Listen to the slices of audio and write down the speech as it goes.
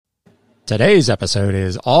Today's episode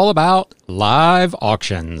is all about live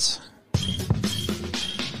auctions.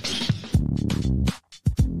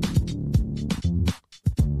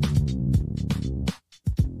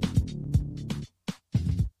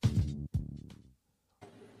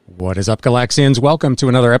 What is up, Galaxians? Welcome to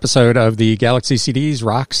another episode of the Galaxy CDs,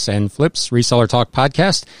 Rocks, and Flips Reseller Talk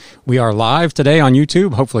podcast. We are live today on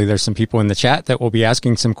YouTube. Hopefully there's some people in the chat that will be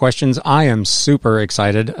asking some questions. I am super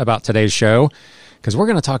excited about today's show because we're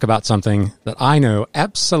going to talk about something that I know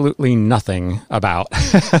absolutely nothing about.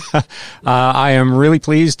 I am really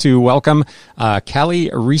pleased to welcome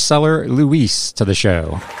Cali Reseller Luis to the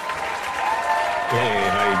show. Hey,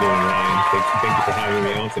 how you doing, Ryan? Thank you for having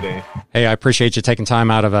me on today. Hey, I appreciate you taking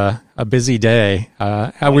time out of a busy day.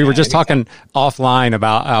 We were just talking offline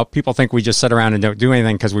about how people think we just sit around and don't do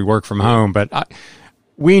anything because we work from home, but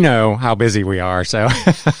we know how busy we are. So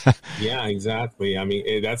yeah, exactly. I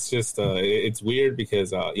mean, that's just it's weird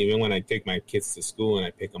because even when I take my kids to school and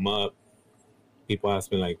I pick them up, people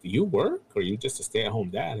ask me like, "Do you work or are you just a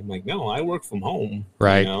stay-at-home dad?" I'm like, "No, I work from home."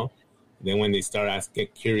 Right. You know? Then when they start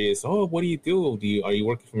get curious, "Oh, what do you do? Are you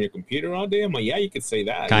working from your computer all day?" I'm like, "Yeah, you could say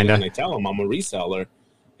that." Kind of. And I tell them I'm a reseller,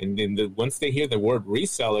 and then once they hear the word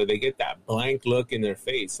reseller, they get that blank look in their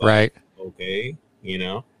face. Like, right. Okay.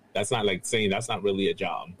 That's not like saying that's not really a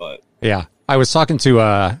job, but yeah. I was talking to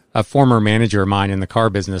a former manager of mine in the car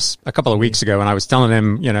business a couple of weeks ago, and I was telling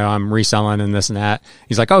him, I'm reselling and this and that.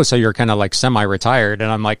 He's like, "Oh, so you're kind of like semi-retired?"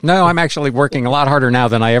 And I'm like, "No, I'm actually working a lot harder now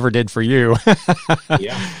than I ever did for you."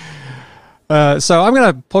 Yeah. So I'm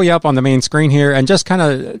going to pull you up on the main screen here and just kind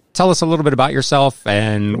of tell us a little bit about yourself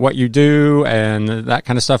and what you do and that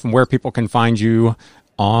kind of stuff and where people can find you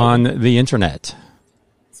on the internet.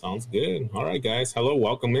 Sounds good. All right, guys. Hello.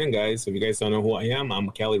 Welcome in, guys. If you guys don't know who I am, I'm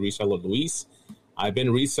Cali Reseller Luis. I've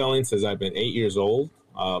been reselling since I've been 8 years old.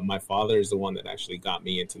 My father is the one that actually got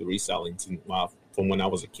me into the reselling from when I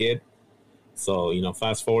was a kid. So,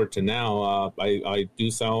 fast forward to now, I do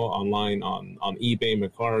sell online on eBay,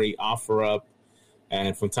 Mercari, OfferUp,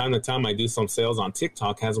 and from time to time I do some sales on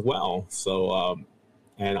TikTok as well. So,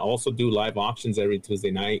 and I also do live auctions every Tuesday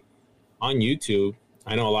night on YouTube.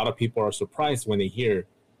 I know a lot of people are surprised when they hear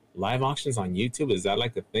live auctions on YouTube. Is that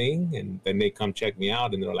like a thing? And then they come check me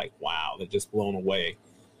out and they're like, wow, they're just blown away.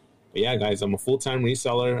 But yeah, guys, I'm a full-time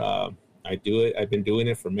reseller. I do it. I've been doing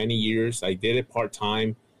it for many years. I did it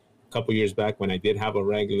part-time couple years back when I did have a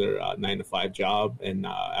regular 9-to-5 job, and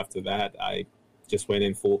after that I just went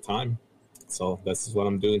in full time. So this is what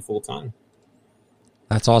I'm doing full time.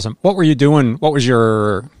 That's awesome. What were you doing? What was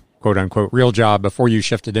your quote unquote real job before you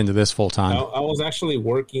shifted into this full time? I was actually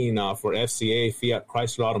working for FCA, Fiat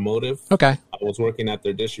Chrysler Automotive. Okay. I was working at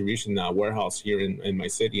their distribution warehouse here in my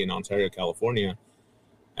city in Ontario, California.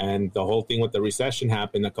 And the whole thing with the recession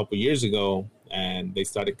happened a couple years ago, and they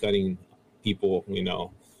started cutting people,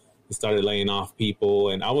 They started laying off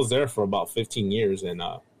people, and I was there for about 15 years, and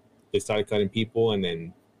they started cutting people, and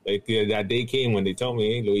then that day came when they told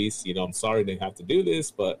me, "Hey, Luis, I'm sorry they have to do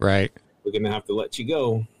this, but right, we're going to have to let you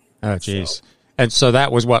go." Oh, geez. So, and so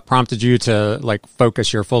that was what prompted you to like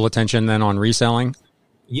focus your full attention then on reselling?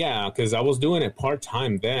 Yeah, because I was doing it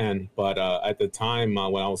part-time then, but at the time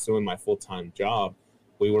when I was doing my full-time job,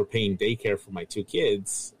 we were paying daycare for my 2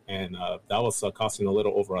 kids, and that was costing a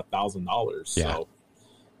little over $1,000. Yeah. So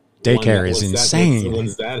daycare is insane.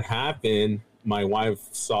 Once that happened, my wife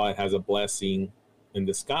saw it as a blessing in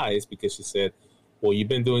disguise because she said, "Well, you've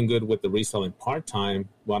been doing good with the reselling part-time.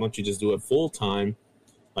 Why don't you just do it full-time?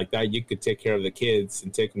 Like that, you could take care of the kids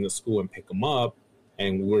and take them to school and pick them up.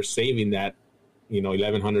 And we're saving that,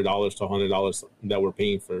 $1,100 to $100 that we're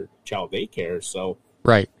paying for child daycare." So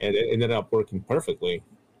right. It ended up working perfectly.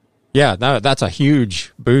 Yeah, that's a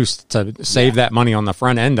huge boost to save that money on the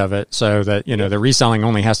front end of it so that, the reselling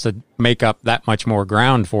only has to make up that much more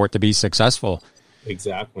ground for it to be successful.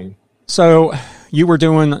 Exactly. So you were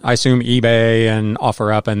doing, I assume, eBay and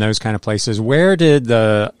OfferUp and those kind of places. Where did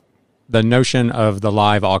the notion of the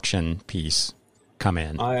live auction piece come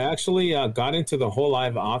in? I actually got into the whole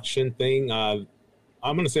live auction thing. I'm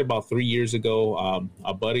going to say about 3 years ago.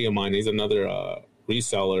 A buddy of mine, he's another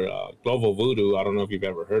reseller, Global Voodoo. I don't know if you've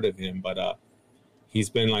ever heard of him, but he's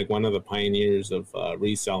been like one of the pioneers of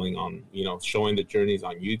reselling on, showing the journeys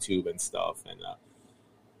on YouTube and stuff. And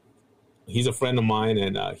he's a friend of mine,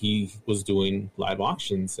 and he was doing live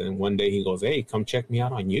auctions. And one day he goes, "Hey, come check me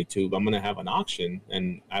out on YouTube. I'm going to have an auction."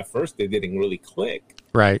 And at first they didn't really click.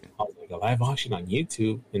 Right. I was like, "A live auction on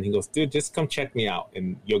YouTube?" And he goes, "Dude, just come check me out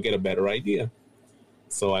and you'll get a better idea."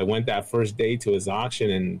 So I went that first day to his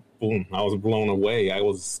auction, and boom, I was blown away. I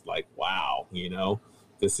was like, wow,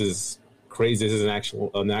 this is crazy. This is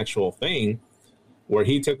an actual thing. where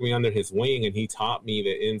he took me under his wing and he taught me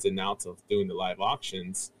the ins and outs of doing the live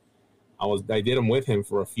auctions. I did them with him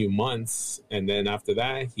for a few months, and then after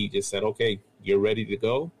that, he just said, "Okay, you're ready to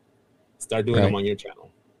go. Start doing them on your channel."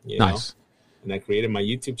 Nice. And I created my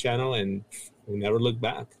YouTube channel, and we never looked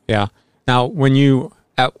back. Yeah. Now, when you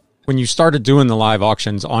started doing the live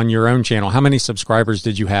auctions on your own channel, how many subscribers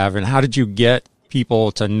did you have, and how did you get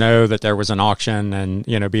people to know that there was an auction and,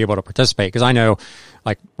 be able to participate? Because I know,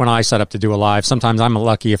 like, when I set up to do a live, sometimes I'm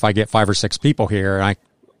lucky if I get 5 or 6 people here. And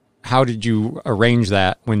how did you arrange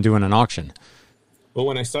that when doing an auction? Well,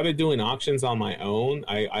 when I started doing auctions on my own,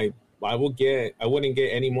 I wouldn't get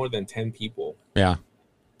any more than 10 people. Yeah.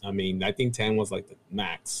 I mean, I think 10 was like the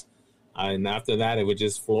max. And after that, it would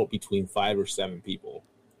just float between 5 or 7 people.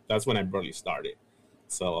 That's when I barely started.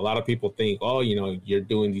 So a lot of people think, oh, you're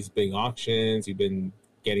doing these big auctions, you've been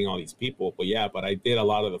getting all these people. But I did a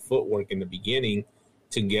lot of the footwork in the beginning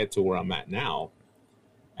to get to where I'm at now.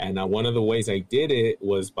 And one of the ways I did it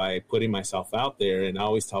was by putting myself out there. And I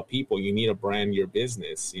always tell people, you need to brand your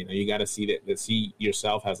business. You got to see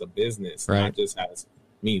yourself as a business, right, not just as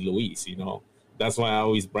me, Luis. That's why I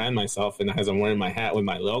always brand myself. And as I'm wearing my hat with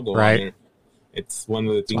my logo on there, it's one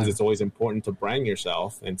of the things that's always important to brand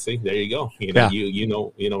yourself. And see, there you go. You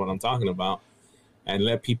know what I'm talking about. And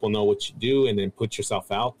let people know what you do, and then put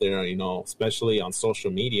yourself out there. Especially on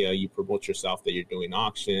social media, you promote yourself that you're doing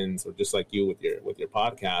auctions, or just like you with your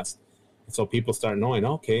podcast. And so people start knowing,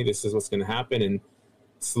 okay, this is what's going to happen. And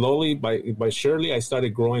slowly, by surely, I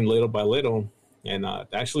started growing little by little. And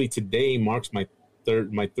actually, today marks my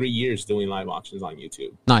 3 years doing live auctions on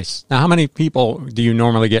YouTube. Nice. Now, how many people do you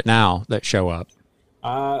normally get now that show up?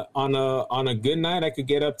 On a good night, I could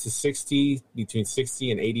get up to between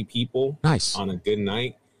 60 and 80 people. Nice. On a good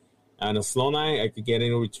night. On a slow night, I could get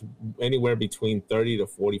anywhere between 30 to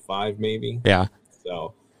 45, maybe. Yeah.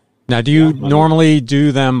 So now, do you normally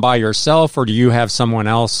do them by yourself, or do you have someone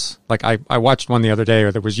else? Like I watched one the other day,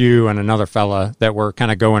 or there was you and another fella that were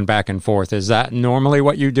kind of going back and forth. Is that normally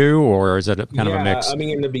what you do, or is it kind of a mix? I mean,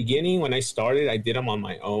 in the beginning, when I started, I did them on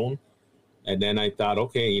my own. And then I thought,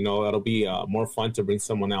 okay, it'll be more fun to bring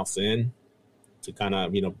someone else in to kind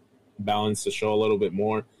of, balance the show a little bit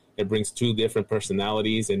more. It brings 2 different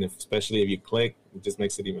personalities, and especially if you click, it just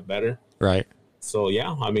makes it even better. Right. So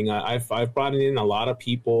yeah, I mean, I've brought in a lot of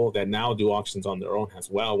people that now do auctions on their own as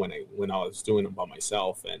well. When I was doing them by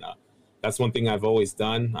myself, and that's one thing I've always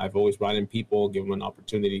done. I've always brought in people, give them an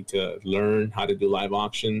opportunity to learn how to do live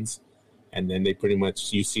auctions, and then they pretty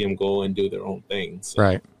much, you see them go and do their own thing. So.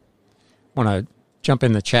 Right. I want to jump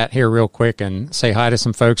in the chat here real quick and say hi to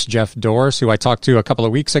some folks. Jeff Doris, who I talked to a couple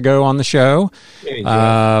of weeks ago on the show. Hey,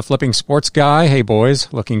 Flipping Sports Guy. Hey, boys.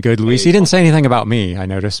 Looking good, Luis. He didn't say anything about me, I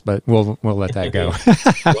noticed, but we'll let that go.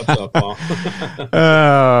 What's up,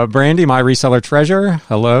 Paul? Brandy, my reseller treasure.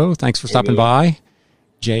 Hello. Thanks for stopping by.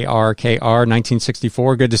 JRKR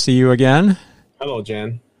 1964. Good to see you again. Hello,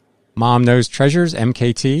 Jen. Mom Knows Treasures.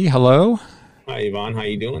 MKT. Hello. Hi, Yvonne. How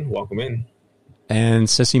you doing? Welcome in. And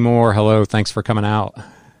Sissy Moore, hello. Thanks for coming out.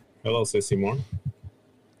 Hello, Sissy Moore.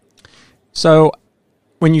 So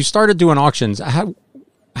when you started doing auctions, how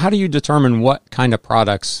do you determine what kind of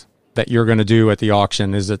products that you're going to do at the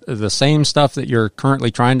auction? Is it the same stuff that you're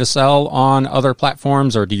currently trying to sell on other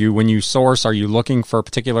platforms, or when you source, are you looking for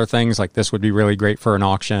particular things like this would be really great for an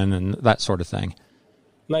auction and that sort of thing?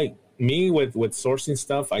 Like me with sourcing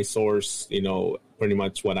stuff, I source, pretty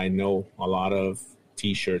much what I know a lot of.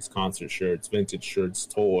 T-shirts, concert shirts, vintage shirts,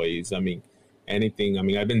 toys. I mean, anything. I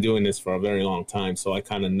mean, I've been doing this for a very long time, so I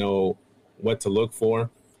kind of know what to look for.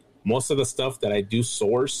 Most of the stuff that I do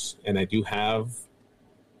source and I do have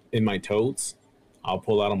in my totes, I'll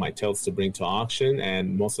pull out of my totes to bring to auction.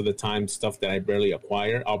 And most of the time, stuff that I barely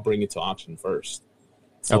acquire, I'll bring it to auction first.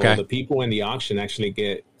 So the people in the auction actually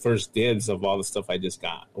get first dibs of all the stuff I just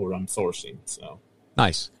got or I'm sourcing. So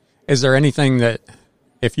nice. Is there anything that,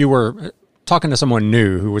 if you were talking to someone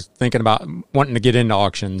new who was thinking about wanting to get into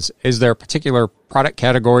auctions, is there particular product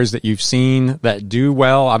categories that you've seen that do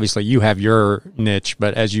well? Obviously, you have your niche,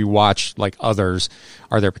 but as you watch like others,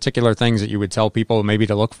 are there particular things that you would tell people maybe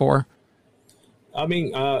to look for? I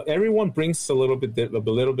mean, everyone brings a little bit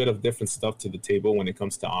of different stuff to the table when it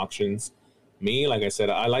comes to auctions. Me, like I said,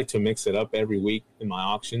 I like to mix it up every week in my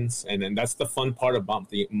auctions, and then that's the fun part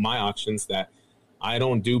about my auctions, that I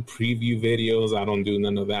don't do preview videos. I don't do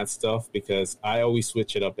none of that stuff because I always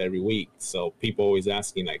switch it up every week. So people always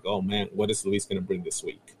asking like, oh man, what is Luis going to bring this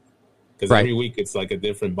week? because every week it's like a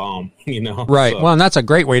different bomb, you know? Right. So, well, and that's a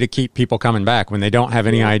great way to keep people coming back when they don't have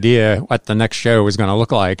any idea what the next show is going to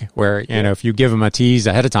look like, where, you know, if you give them a tease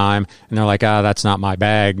ahead of time and they're like, that's not my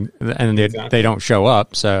bag, and they don't show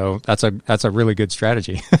up. So that's a really good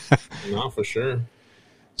strategy. No, for sure.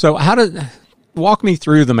 So walk me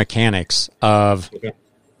through the mechanics of,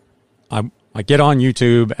 I get on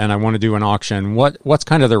YouTube and I want to do an auction. What's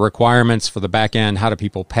kind of the requirements for the back end? How do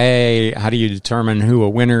people pay? How do you determine who a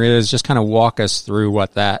winner is? Just kind of walk us through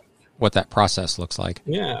what that process looks like.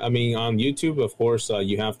 Yeah, I mean, on YouTube, of course,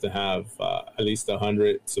 you have to have at least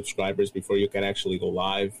 100 subscribers before you can actually go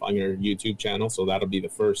live on your YouTube channel. So that'll be the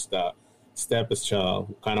first step, is to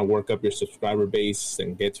kind of work up your subscriber base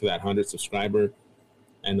and get to that 100 subscriber.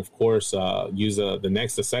 And of course,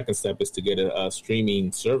 the second step is to get a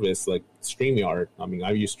streaming service like StreamYard. I mean,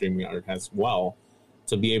 I use StreamYard as well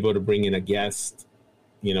to be able to bring in a guest,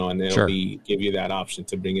 you know, and it'll give you that option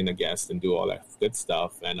to bring in a guest and do all that good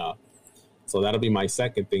stuff. And so that'll be my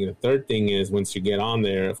second thing. The third thing is, once you get on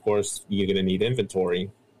there, of course, you're going to need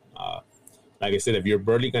inventory. Like I said, if you're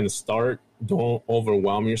barely going to start, don't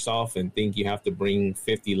overwhelm yourself and think you have to bring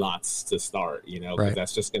 50 lots to start, you know, because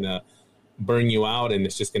that's just going to burn you out, and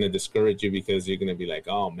it's just going to discourage you, because you're going to be like,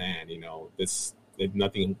 oh man, you know,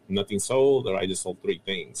 nothing sold, or I just sold 3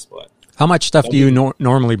 things. But how much stuff do you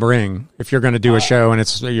normally bring if you're going to do a show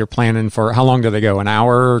and you're planning for, how long do they go? An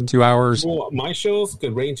hour, 2 hours? Well, my shows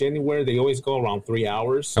could range anywhere. They always go around 3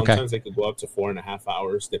 hours. Sometimes they could go up to 4.5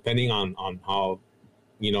 hours, depending on how,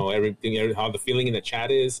 you know, how the feeling in the chat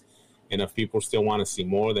is. And if people still want to see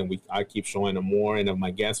more, then I keep showing them more. And if my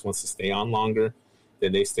guest wants to stay on longer,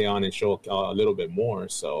 then they stay on and show a little bit more.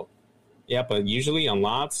 So, yeah, but usually on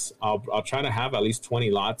lots, I'll try to have at least 20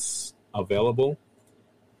 lots available.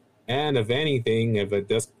 And if anything, if it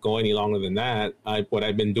does go any longer than that, what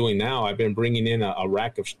I've been doing now, I've been bringing in a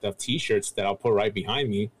rack of T-shirts that I'll put right behind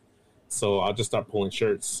me. So I'll just start pulling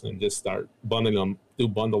shirts and just start bundling them,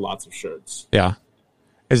 bundle lots of shirts. Yeah.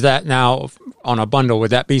 Is that now on a bundle? Would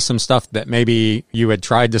that be some stuff that maybe you had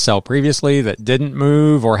tried to sell previously that didn't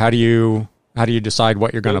move, or how do you decide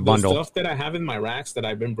what you're going to bundle? The stuff that I have in my racks that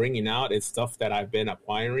I've been bringing out, it's stuff that I've been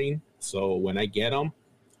acquiring. So when I get them,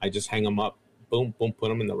 I just hang them up, boom, boom, put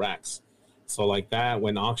them in the racks. So like that,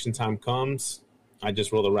 when auction time comes, I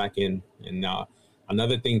just roll the rack in. And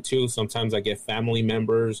another thing too, sometimes I get family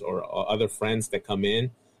members or other friends that come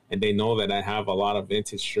in, and they know that I have a lot of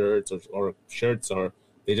vintage shirts or shirts, or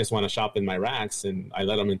they just want to shop in my racks, and I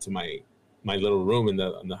let them into my little room in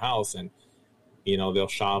the house, and you know, they'll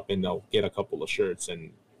shop and they'll get a couple of shirts,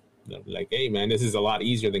 and they'll be like, hey, man, this is a lot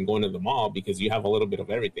easier than going to the mall because you have a little bit of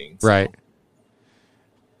everything. So. Right.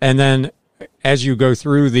 And then as you go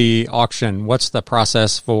through the auction, what's the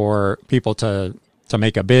process for people to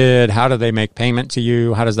make a bid? How do they make payment to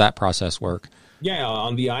you? How does that process work? Yeah,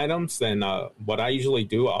 on the items, then what I usually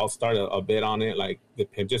do, I'll start a bid on it. Like,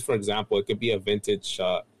 just for example, it could be a vintage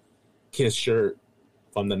Kiss shirt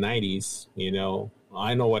from the 90s. You know,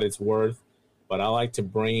 I know what it's worth. But I like to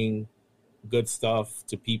bring good stuff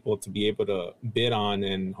to people to be able to bid on,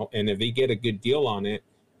 and if they get a good deal on it,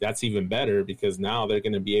 that's even better, because now they're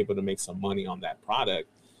going to be able to make some money on that product.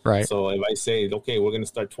 Right. So if I say, okay, we're going to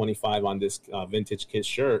start 25 on this vintage Kiss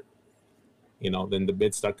shirt, you know, then the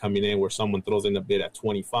bids start coming in where someone throws in a bid at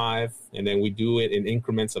 25, and then we do it in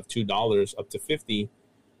increments of $2 up to 50.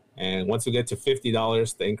 And once we get to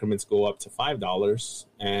 $50, the increments go up to $5,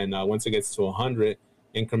 and once it gets to 100.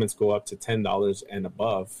 Increments go up to $10 and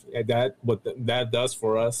above. What that does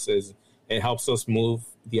for us is it helps us move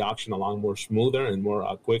the auction along more smoother and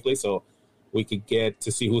more quickly, so we could get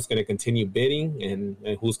to see who's going to continue bidding and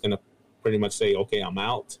who's going to pretty much say, okay, I'm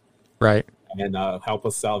out. Right. And help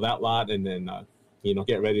us sell that lot, and then you know,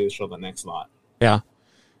 get ready to show the next lot. Yeah.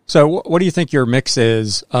 So what do you think your mix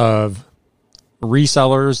is of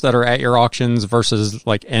resellers that are at your auctions versus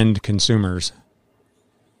like end consumers?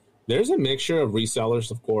 There's a mixture of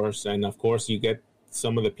resellers, of course, and of course you get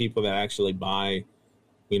some of the people that actually buy,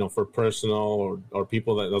 you know, for personal, or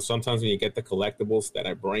people that sometimes when you get the collectibles that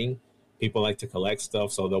I bring, people like to collect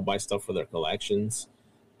stuff, so they'll buy stuff for their collections.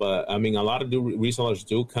 But I mean, a lot of resellers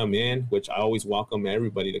do come in, which I always welcome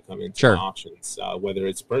everybody to come into the auctions, whether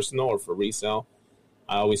it's personal or for resale.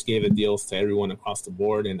 I always gave the deals to everyone across the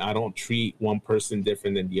board, and I don't treat one person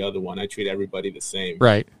different than the other one. I treat everybody the same.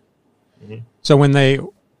 Right. Mm-hmm. So when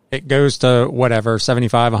it goes to whatever,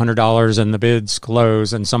 $75, $100, and the bids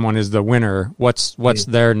close, and someone is the winner, what's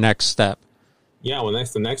their next step? Yeah, well,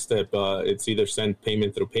 that's the next step. It's either send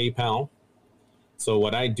payment through PayPal. So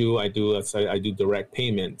what I do direct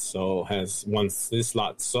payment. So once this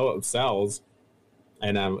lot sells,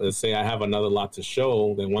 and let's say I have another lot to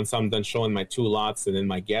show, then once I'm done showing my 2 lots, and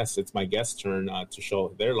then it's my guest's turn to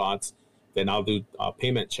show their lots, then I'll do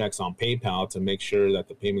payment checks on PayPal to make sure that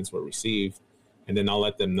the payments were received. And then I'll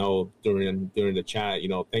let them know during the chat,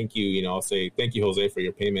 thank you, I'll say, thank you, Jose, for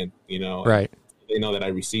your payment, Right. They know that I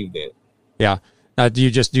received it. Yeah. Do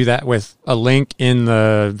you just do that with a link in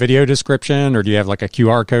the video description, or do you have like a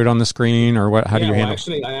QR code on the screen, or what? How do you handle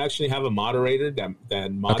it? I actually have a moderator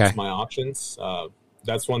that mods my auctions.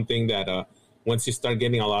 That's one thing that once you start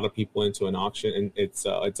getting a lot of people into an auction, and it's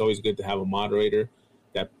always good to have a moderator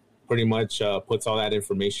that pretty much puts all that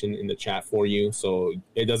information in the chat for you, so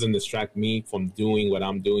it doesn't distract me from doing what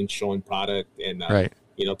I'm doing, showing product and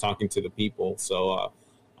talking to the people. So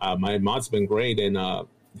my mod's been great, and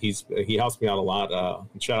he helps me out a lot.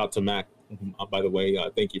 Shout out to Mac, by the way.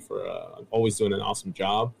 Thank you for always doing an awesome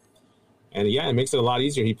job. And yeah, it makes it a lot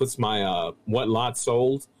easier. He puts my what lot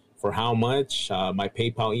sold, for how much, my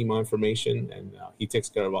PayPal email information, and he takes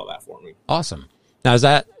care of all that for me. Awesome. Now, is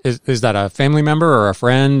that a family member or a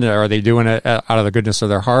friend? Or are they doing it out of the goodness of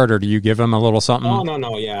their heart, or do you give them a little something? Oh,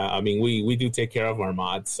 no. Yeah. I mean, we do take care of our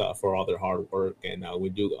mods for all their hard work, and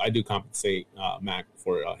I do compensate Mac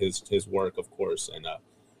for his work, of course. And,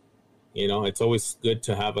 it's always good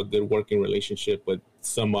to have a good working relationship with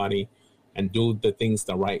somebody and do the things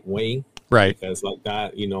the right way. Right. Because like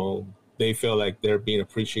that, they feel like they're being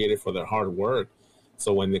appreciated for their hard work.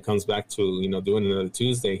 So when it comes back to, doing another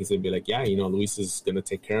Tuesday, he's going to be like, yeah, Luis is going to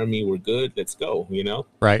take care of me. We're good. Let's go,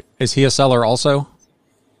 Right. Is he a seller also?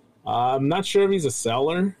 I'm not sure if he's a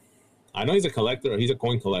seller. I know he's a collector. He's a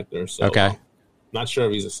coin collector. So okay. Not sure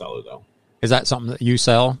if he's a seller, though. Is that something that you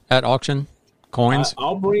sell at auction? Coins?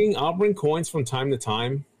 I'll bring coins from time to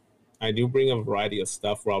time. I do bring a variety of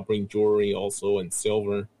stuff where I'll bring jewelry also and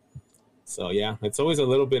silver. So yeah, it's always a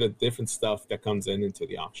little bit of different stuff that comes into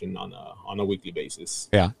the auction on a weekly basis.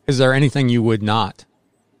 Yeah. Is there anything you would not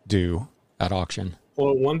do at auction?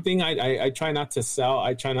 Well, one thing I try not to sell.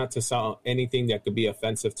 I try not to sell anything that could be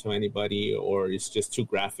offensive to anybody, or it's just too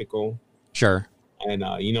graphical. Sure. And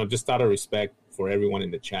just out of respect for everyone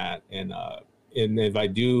in the chat, and if I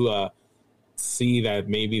do see that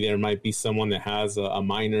maybe there might be someone that has a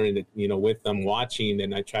minor in the, with them watching,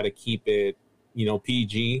 then I try to keep it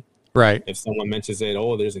PG. Right. If someone mentions it,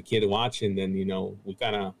 there's a kid watching, then, we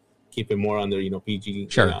kind of keep it more under, PG.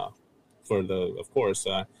 Sure. Of course.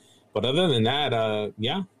 But other than that,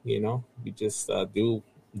 yeah, we just do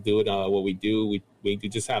it what we do. We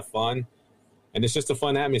just have fun. And it's just a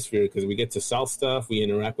fun atmosphere because we get to sell stuff. We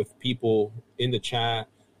interact with people in the chat,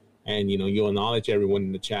 and, you acknowledge everyone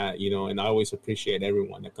in the chat, and I always appreciate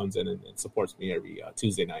everyone that comes in and supports me every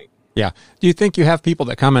Tuesday night. Yeah. Do you think you have people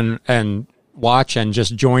that come in and watch and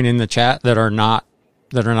just join in the chat that are not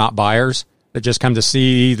buyers, that just come to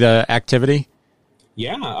see the activity?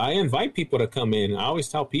 Yeah, I invite people to come in. I always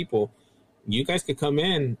tell people, you guys could come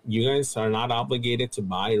in. You guys are not obligated to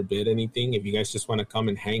buy or bid anything. If you guys just want to come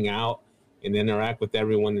and hang out and interact with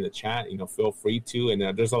everyone in the chat, feel free to.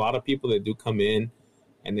 And there's a lot of people that do come in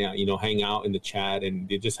and hang out in the chat, and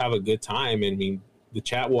they just have a good time. I mean, the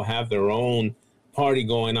chat will have their own party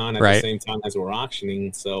going on at the same time as we're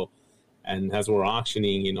auctioning. And as we're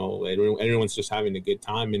auctioning, everyone's just having a good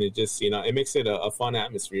time, and it just, it makes it a fun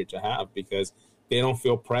atmosphere to have, because they don't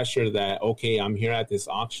feel pressure that, okay, I'm here at this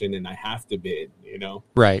auction and I have to bid,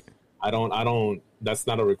 Right. I don't, that's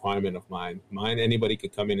not a requirement of mine. Anybody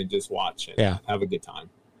could come in and just watch and have a good time.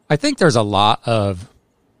 I think there's a lot of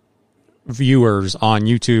viewers on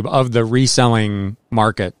YouTube of the reselling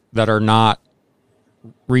market that are not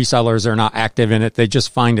resellers, are not active in it. They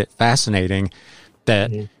just find it fascinating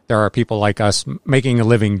that there are people like us making a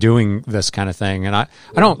living doing this kind of thing. And I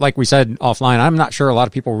don't, like we said offline, I'm not sure a lot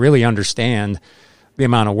of people really understand the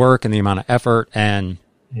amount of work and the amount of effort and,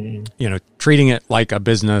 treating it like a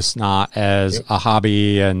business, not as a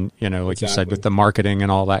hobby. And, like you said, with the marketing and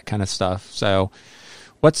all that kind of stuff. So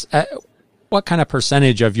what kind of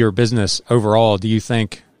percentage of your business overall do you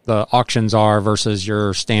think the auctions are versus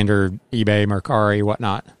your standard eBay, Mercari,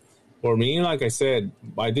 whatnot? For me, like I said,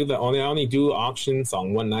 I only do auctions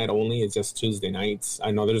on one night only. It's just Tuesday nights.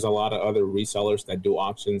 I know there's a lot of other resellers that do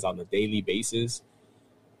auctions on a daily basis.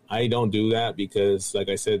 I don't do that because, like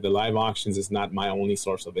I said, the live auctions is not my only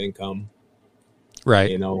source of income.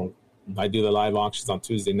 Right. I do the live auctions on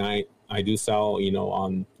Tuesday night. I do sell,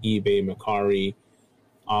 on eBay, Mercari,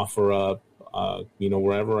 OfferUp,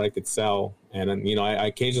 wherever I could sell. And then, I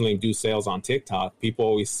occasionally do sales on TikTok. People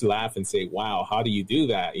always laugh and say, wow, how do you do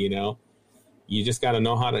that? You just got to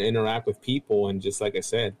know how to interact with people. And just like I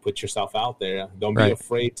said, put yourself out there. Don't be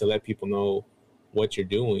afraid to let people know what you're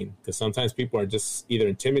doing, because sometimes people are just either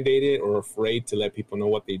intimidated or afraid to let people know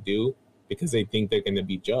what they do because they think they're going to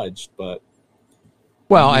be judged. But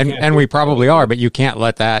well, and we probably are, but you can't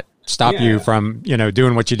let that stop you from,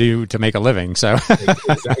 doing what you do to make a living. So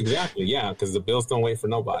exactly. Yeah. Because the bills don't wait for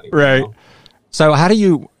nobody. Right. So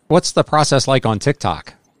what's the process like on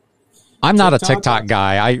TikTok? I'm not a TikTok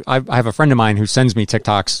guy. I have a friend of mine who sends me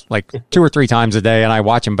TikToks like 2 or 3 times a day, and I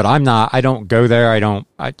watch them, but I don't go there.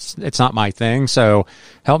 It's not my thing. So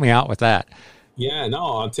help me out with that. Yeah, no,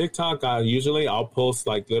 on TikTok, usually I'll post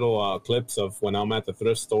like little clips of when I'm at the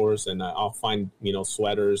thrift stores, and I'll find,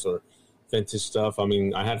 sweaters or vintage stuff. I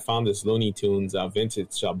mean, I had found this Looney Tunes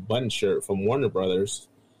vintage button shirt from Warner Brothers,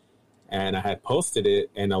 and I had posted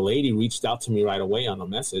it, and a lady reached out to me right away on a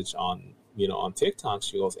message on TikTok.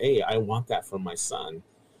 She goes, "Hey, I want that for my son."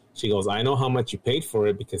 She goes, "I know how much you paid for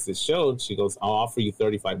it because it showed." She goes, "I'll offer you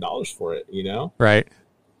 $35 for it, Right.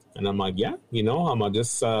 And I'm like, yeah, I'm gonna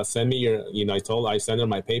just send me your, I send her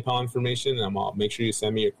my PayPal information, and I'll make sure you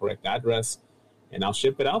send me your correct address, and I'll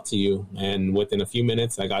ship it out to you. And within a few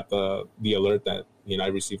minutes, I got the alert that, I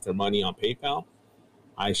received her money on PayPal.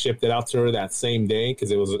 I shipped it out to her that same day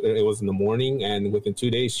because it was in the morning. And within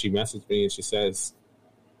 2 days, she messaged me and she says,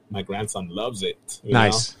 "My grandson loves it."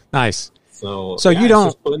 Nice. So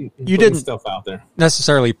you didn't stuff out there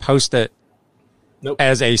necessarily post it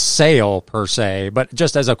as a sale per se, but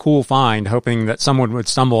just as a cool find, hoping that someone would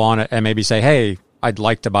stumble on it and maybe say, "Hey, I'd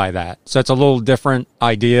like to buy that." So it's a little different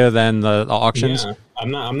idea than the auctions. Yeah,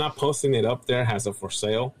 I'm not posting it up there as a for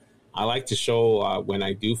sale. I like to show when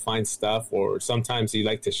I do find stuff, or sometimes you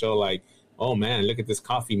like to show like, "Oh man, look at this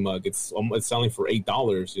coffee mug. It's selling for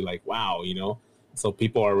 $8." You're like, "Wow," So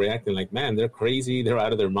people are reacting like, "Man, they're crazy. They're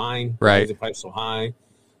out of their mind. Right? Why is the price so high?"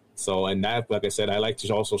 So, and that, like I said, I like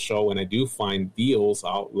to also show when I do find deals.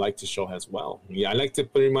 I'll like to show as well. Yeah, I like to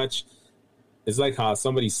pretty much. It's like how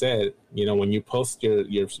somebody said, when you post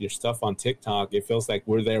your stuff on TikTok, it feels like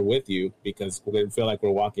we're there with you because we feel like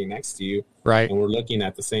we're walking next to you, right? And we're looking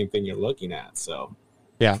at the same thing you're looking at. So,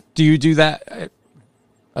 yeah. Do you do that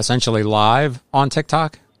essentially live on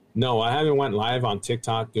TikTok? No, I haven't went live on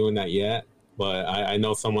TikTok doing that yet. But I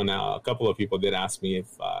know a couple of people did ask me if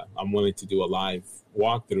I'm willing to do a live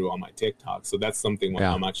walkthrough on my TikTok. So that's something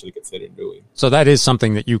I'm actually considering doing. So that is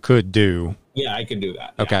something that you could do. Yeah, I can do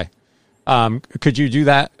that. Okay. Yeah. Could you do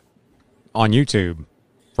that on YouTube?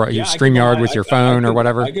 You StreamYard with your phone or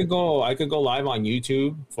whatever? I could go live on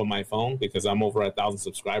YouTube from my phone because I'm over 1,000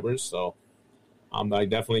 subscribers. So I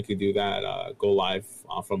definitely could do that, go live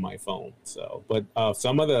from my phone. So, but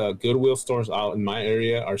some of the Goodwill stores out in my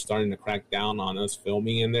area are starting to crack down on us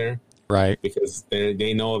filming in there, right? Because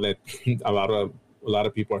they know that a lot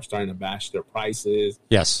of people are starting to bash their prices,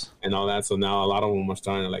 yes, and all that. So now a lot of them are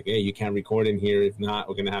starting to like, "Hey, you can't record in here. If not,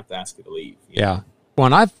 we're gonna have to ask you to leave." Yeah. Well,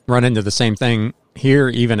 and I've run into the same thing here,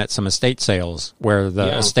 even at some estate sales where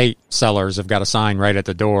the estate sellers have got a sign right at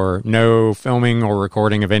the door, no filming or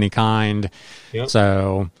recording of any kind. Yep.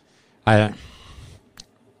 So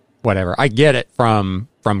whatever. I get it from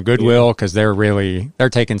Goodwill because they're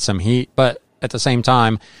taking some heat, but at the same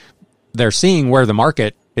time, they're seeing where the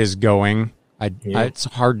market is going. It's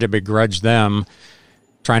hard to begrudge them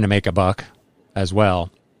trying to make a buck as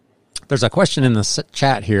well. There's a question in the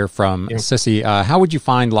chat here from Sissy. How would you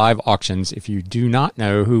find live auctions if you do not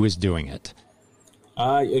know who is doing it?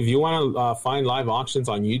 If you want to find live auctions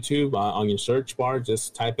on YouTube, on your search bar,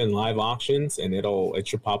 just type in live auctions, and it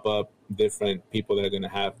should pop up different people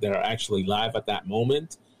that are actually live at that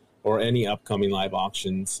moment, or any upcoming live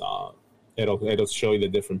auctions. It'll show you the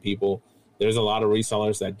different people. There's a lot of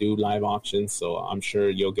resellers that do live auctions, so I'm sure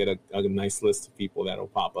you'll get a nice list of people that'll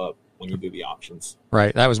pop up when you do the auctions.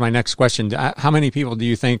 Right. That was my next question. How many people do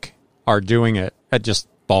you think are doing it at just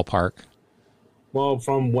ballpark? Well,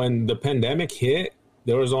 from when the pandemic hit,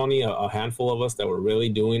 there was only a handful of us that were really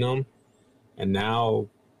doing them. And now,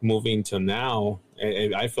 moving to now,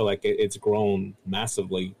 I feel like it's grown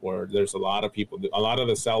massively where there's a lot of people. A lot of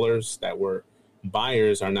the sellers that were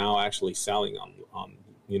buyers are now actually selling on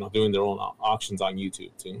doing their own auctions on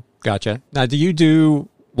YouTube too. Gotcha. Now, do you do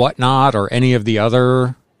Whatnot or any of the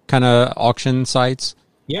other kind of auction sites?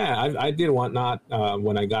 Yeah, I did Whatnot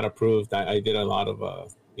when I got approved. I did a lot of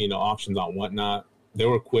auctions on Whatnot. They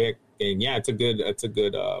were quick, and it's a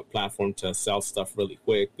good platform to sell stuff really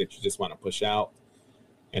quick that you just want to push out.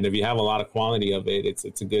 And if you have a lot of quality of it,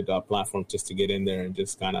 it's a good platform just to get in there and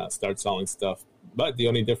just kind of start selling stuff. But the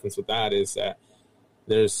only difference with that is that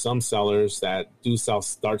there's some sellers that do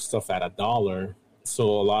start stuff at $1. So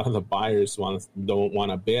a lot of the buyers don't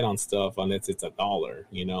want to bid on stuff unless it's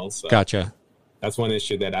 $1, So gotcha. that's one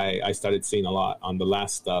issue that I started seeing a lot on the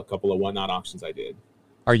last couple of Whatnot auctions I did.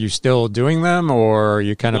 Are you still doing them, or are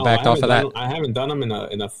you kind of backed off of that? I haven't done them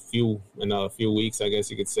in a few weeks, I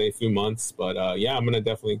guess you could say, a few months. But yeah, I'm gonna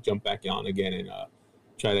definitely jump back on again and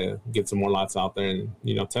try to get some more lots out there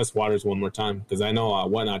and test waters one more time, because I know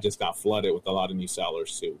Whatnot just got flooded with a lot of new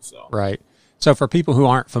sellers too. So right. So for people who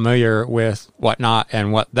aren't familiar with Whatnot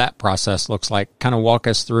and what that process looks like, kind of walk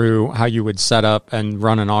us through how you would set up and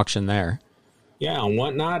run an auction there. Yeah, on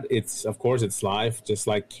Whatnot, it's live, just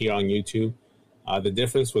like here on YouTube. The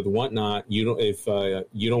difference with Whatnot, if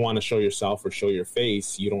you don't want to show yourself or show your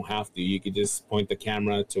face, you don't have to. You could just point the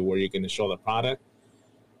camera to where you're going to show the product,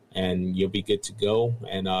 and you'll be good to go.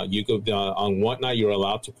 And you could on Whatnot, you're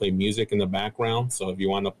allowed to play music in the background. So if you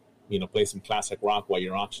want to, play some classic rock while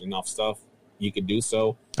you're auctioning off stuff, you could do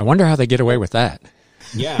so. I wonder how they get away with that.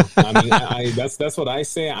 Yeah, I mean, that's what I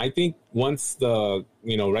say. I think once the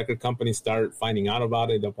record companies start finding out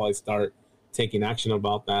about it, they'll probably start taking action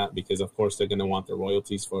about that, because of course they're going to want their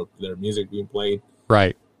royalties for their music being played.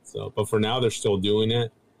 Right. So, but for now, they're still doing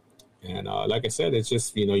it. And like I said, it's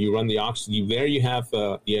just you run the auction. You have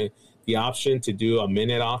the option to do a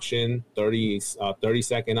minute auction,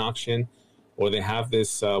 30-second auction, or they have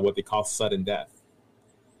this what they call sudden death.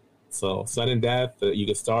 So sudden death, you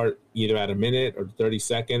can start either at a minute or 30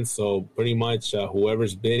 seconds. So pretty much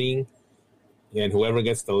whoever's bidding and whoever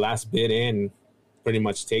gets the last bid in pretty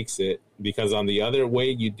much takes it. Because on the other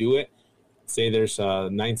way you do it, say there's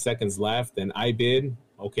 9 seconds left and I bid,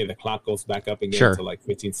 okay, the clock goes back up again to like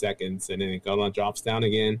 15 seconds, and then it drops down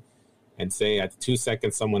again. And say at 2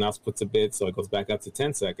 seconds someone else puts a bid, so it goes back up to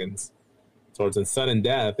 10 seconds. Towards in sudden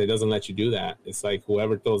death, it doesn't let you do that. It's like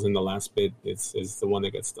whoever throws in the last bid is the one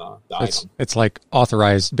that gets the item. It's like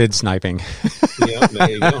authorized bid sniping. Yeah,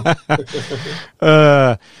 there you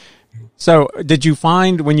go. So did you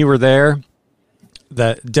find when you were there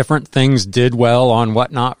that different things did well on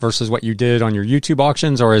Whatnot versus what you did on your YouTube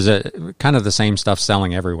auctions, or is it kind of the same stuff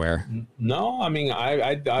selling everywhere? No, I mean,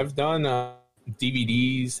 I've done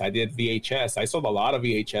DVDs. I did VHS. I sold a lot of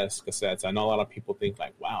VHS cassettes. I know a lot of people think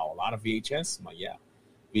like, wow, a lot of VHS? I'm like, yeah.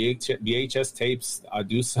 VHS tapes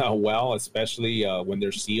do sell well, especially when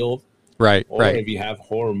they're sealed. Right, or right. if you have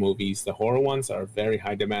horror movies. The horror ones are very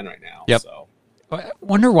high demand right now. Yep. So. I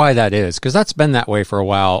wonder why that is, because that's been that way for a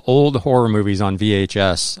while. Old horror movies on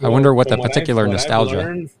VHS. Well, I wonder what the particular nostalgia. I've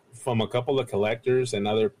learned from a couple of collectors and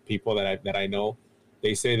other people that I know,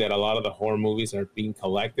 they say that a lot of the horror movies are being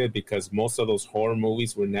collected because most of those horror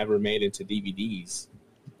movies were never made into DVDs.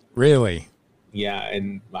 Really? Yeah,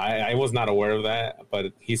 and I was not aware of that,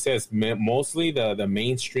 but he says mostly the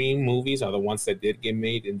mainstream movies are the ones that did get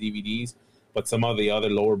made in DVDs, but some of the other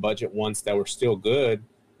lower budget ones that were still good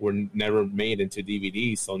were never made into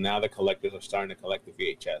DVDs. So now the collectors are starting to collect the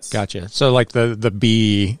VHS. Gotcha. So like the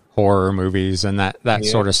B horror movies and that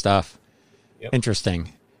sort of stuff. Yep.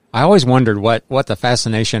 Interesting. I always wondered what the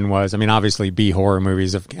fascination was. I mean, obviously B horror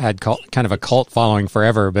movies have had kind of a cult following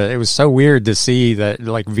forever, but it was so weird to see that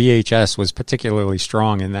like VHS was particularly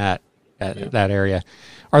strong in that area.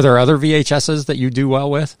 Are there other VHSs that you do well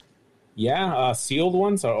with? Yeah, sealed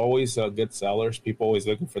ones are always good sellers. People are always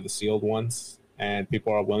looking for the sealed ones, and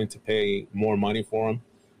people are willing to pay more money for them,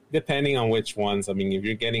 depending on which ones. I mean, if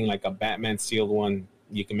you're getting like a Batman sealed one,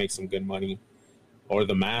 you can make some good money. Or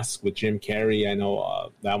The Mask with Jim Carrey, I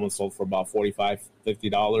know that one sold for about $45,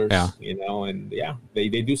 $50. Yeah. And yeah, they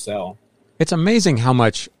do sell. It's amazing how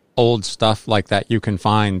much old stuff like that you can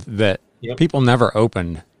find that people never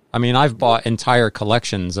opened. I mean, I've bought entire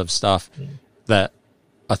collections of stuff that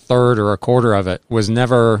a third or a quarter of it was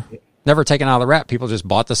never taken out of the wrap. People just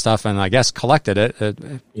bought the stuff and I guess collected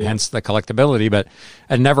it, hence the collectability, but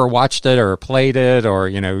had never watched it or played it, or,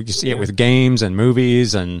 you see it with games and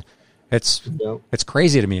movies, and it's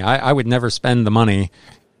crazy to me. I would never spend the money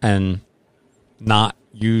and not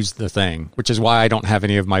use the thing, which is why I don't have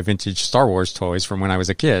any of my vintage Star Wars toys from when I was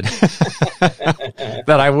a kid that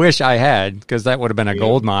I wish I had, because that would have been a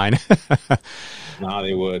gold mine. Nah,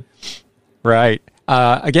 they would. Right.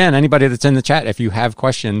 Again, anybody that's in the chat, if you have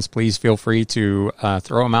questions, please feel free to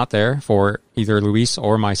throw them out there for either Luis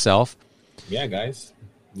or myself. Yeah, guys.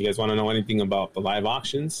 You guys want to know anything about the live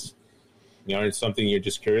auctions? It's something you're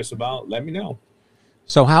just curious about, let me know.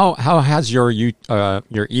 So how has your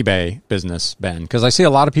eBay business been? Because I see a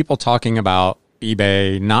lot of people talking about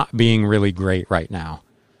eBay not being really great right now.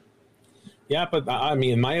 Yeah, but I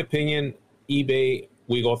mean, in my opinion, eBay,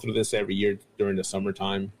 we go through this every year during the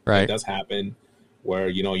summertime. Right. It does happen where,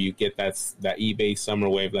 you get that eBay summer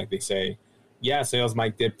wave, like they say. Yeah, sales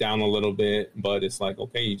might dip down a little bit, but it's like,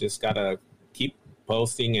 okay, you just got to keep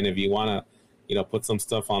posting. And if you want to, put some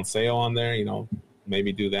stuff on sale on there,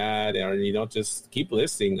 maybe do that, or, just keep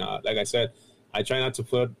listing. Like I said, I try not to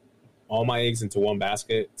put all my eggs into one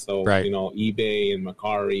basket. So, right. eBay and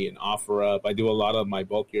Mercari and OfferUp. I do a lot of my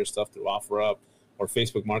bulkier stuff through OfferUp, or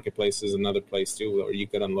Facebook Marketplace is another place too, where you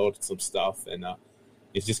could unload some stuff. And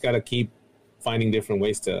it's just got to keep finding different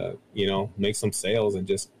ways to, make some sales and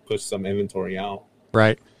just push some inventory out.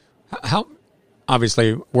 Right.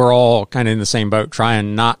 Obviously, we're all kind of in the same boat,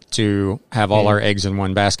 trying not to have all our eggs in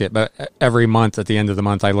one basket. But every month, at the end of the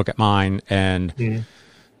month, I look at mine, and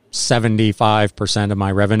 75% of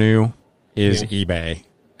my revenue is eBay.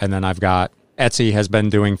 And then I've got Etsy has been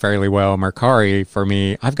doing fairly well. Mercari, for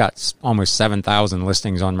me, I've got almost 7,000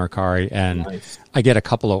 listings on Mercari, and I get a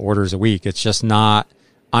couple of orders a week. It's just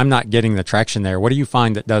I'm not getting the traction there. What do you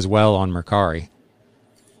find that does well on Mercari?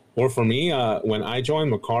 Well, for me, when I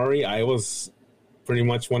joined Mercari, I was pretty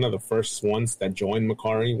much one of the first ones that joined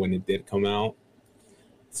Mercari when it did come out.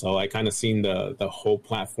 So I kind of seen the whole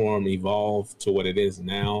platform evolve to what it is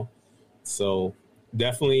now. So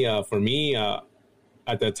definitely for me,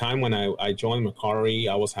 at the time when I joined Mercari,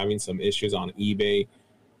 I was having some issues on eBay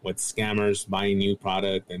with scammers buying new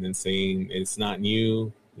product and then saying it's not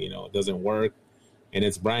new, it doesn't work, and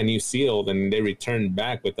it's brand new sealed, and they return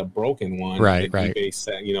back with a broken one. Right. eBay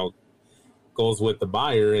said, goes with the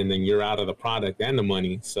buyer, and then you're out of the product and the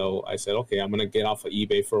money. So I said, okay, I'm going to get off of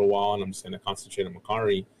eBay for a while, and I'm just going to concentrate on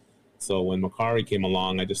Mercari. So when Mercari came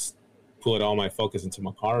along, I just put all my focus into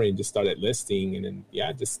Mercari and just started listing. And then,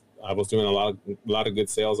 I was doing a lot of good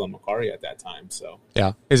sales on Mercari at that time. So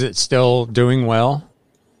yeah, is it still doing well?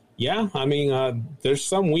 Yeah, I mean, there's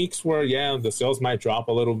some weeks where the sales might drop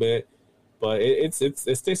a little bit, but it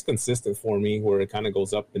stays consistent for me, where it kind of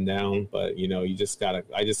goes up and down. But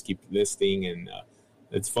I just keep listing, and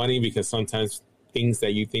it's funny because sometimes things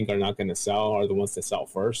that you think are not going to sell are the ones that sell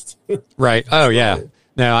first. Right. Oh yeah.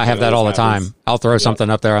 No, I have that all the time. I'll throw something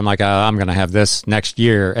up there. I'm like, I'm going to have this next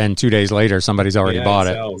year. And 2 days later, somebody's already bought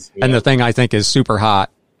it. Yeah. And the thing I think is super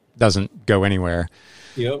hot doesn't go anywhere.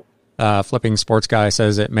 Yep. Flipping Sports Guy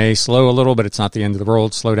says it may slow a little, but it's not the end of the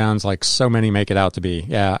world. Slowdowns like so many make it out to be.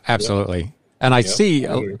 Yeah, absolutely. Yep. And I see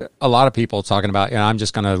a lot of people talking about, I'm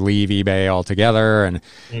just going to leave eBay altogether. And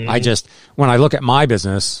when I look at my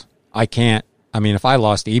business, if I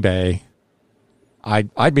lost eBay,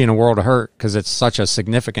 I'd be in a world of hurt, because it's such a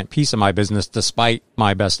significant piece of my business, despite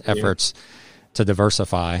my best efforts to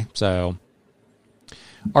diversify. So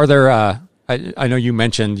are there, I know you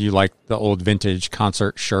mentioned you like the old vintage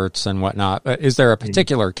concert shirts and whatnot, but is there a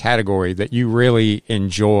particular category that you really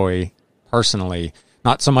enjoy personally?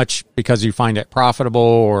 Not so much because you find it profitable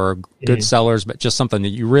or good sellers, but just something that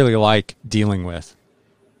you really like dealing with?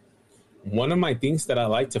 One of my things that I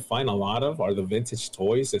like to find a lot of are the vintage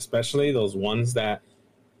toys, especially those ones that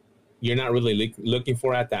you're not really looking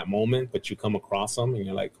for at that moment, but you come across them and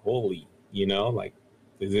you're like, holy, like,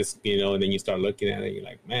 is this, and then you start looking at it and you're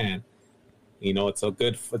like, man, it's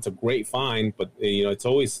a great find, but it's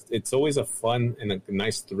always a fun and a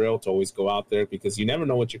nice thrill to always go out there, because you never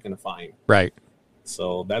know what you're going to find. Right.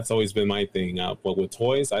 So that's always been my thing. But with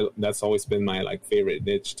toys, that's always been my favorite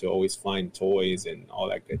niche, to always find toys and all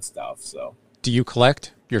that good stuff. So, do you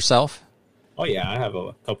collect yourself? Oh yeah, I have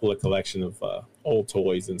a couple of collection of old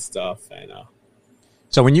toys and stuff. And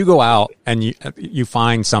so when you go out and you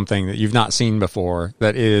find something that you've not seen before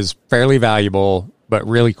that is fairly valuable but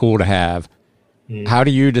really cool to have, how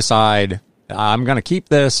do you decide I'm going to keep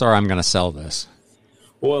this or I'm going to sell this?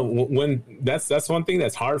 Well, when that's one thing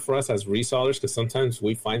that's hard for us as resellers, because sometimes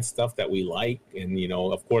we find stuff that we like, and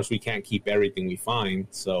of course we can't keep everything we find.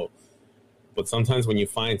 So, but sometimes when you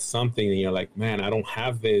find something and you're like, man, I don't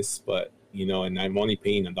have this, but and I'm only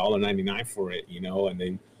paying $1.99 for it, and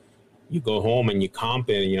then you go home and you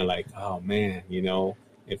comp it, and you're like, oh man, do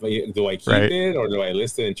I keep it or do I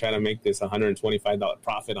list it and try to make this $125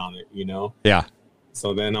 profit on it? Yeah.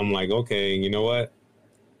 So then I'm like, okay, you know what?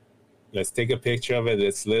 Let's take a picture of it.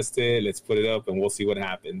 Let's list it. Let's put it up, and we'll see what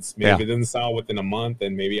happens. Maybe if it doesn't sell within a month,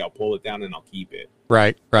 then maybe I'll pull it down and I'll keep it.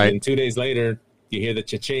 Right. And 2 days later, you hear the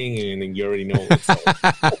cha-ching, and then you already know what's up.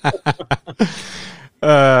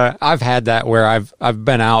 I've had that where I've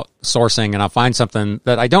been out sourcing, and I find something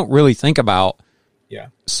that I don't really think about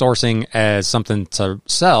sourcing as something to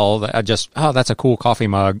sell. That I just, that's a cool coffee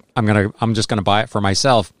mug. I'm just gonna buy it for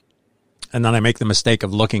myself, and then I make the mistake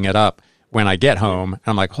of looking it up when I get home, and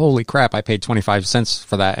I'm like, holy crap, I paid 25 cents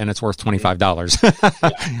for that, and it's worth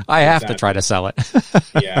 $25. I have to try to sell it.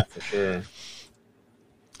 Yeah, for sure.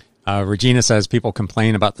 Regina says people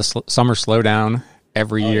complain about the summer slowdown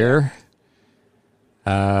every year.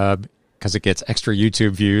 because it gets extra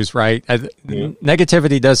YouTube views, right?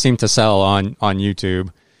 Negativity does seem to sell on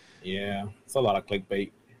YouTube. Yeah, it's a lot of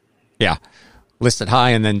clickbait. Yeah. List it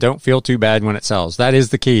high and then don't feel too bad when it sells. That is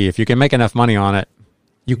the key. If you can make enough money on it,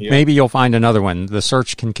 maybe you'll find another one. The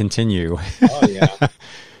search can continue. Oh, yeah,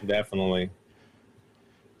 definitely.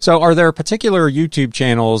 So are there particular YouTube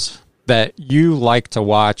channels that you like to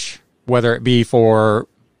watch, whether it be for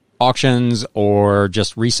auctions or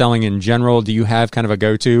just reselling in general? Do you have kind of a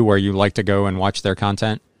go-to where you like to go and watch their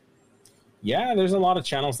content? Yeah, there's a lot of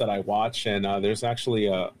channels that I watch, and there's actually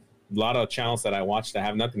a lot of channels that I watch that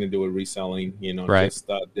have nothing to do with reselling, just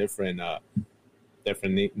different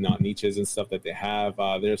niches and stuff that they have.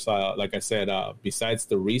 There's, like I said, besides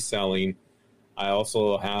the reselling, I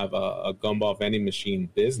also have a gumball vending machine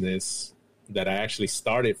business that I actually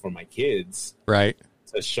started for my kids. Right.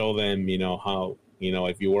 To show them, how,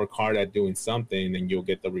 if you work hard at doing something, then you'll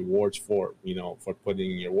get the rewards for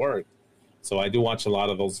putting in your work. So I do watch a lot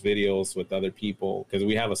of those videos with other people because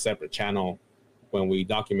we have a separate channel when we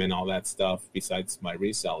document all that stuff besides my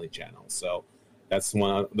reselling channel. So that's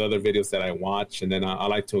one of the other videos that I watch. And then I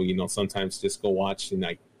like to, sometimes just go watch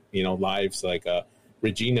lives like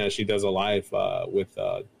Regina. She does a live with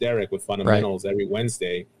Derek with Fundamentals every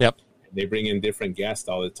Wednesday. Yep. They bring in different guests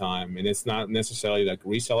all the time. And it's not necessarily like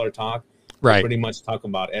reseller talk. Right. They pretty much talk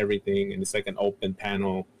about everything. And it's like an open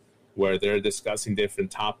panel where they're discussing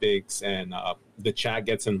different topics and the chat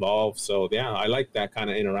gets involved. So, yeah, I like that kind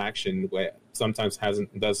of interaction where sometimes has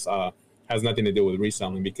nothing to do with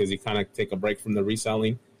reselling because you kind of take a break from the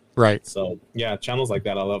reselling. Right. So, yeah, channels like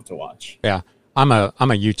that I love to watch. Yeah. I'm a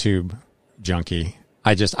YouTube junkie.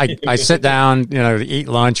 I sit down, to eat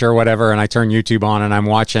lunch or whatever, and I turn YouTube on and I'm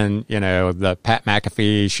watching, the Pat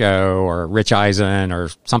McAfee show or Rich Eisen or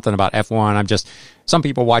something about F1. Some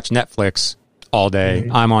people watch Netflix all day.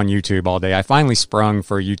 Mm-hmm. I'm on YouTube all day. I finally sprung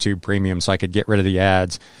for YouTube Premium so I could get rid of the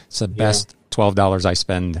ads. It's the best $12 I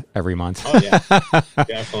spend every month. Oh yeah,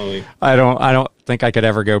 definitely. I don't think I could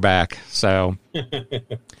ever go back. So,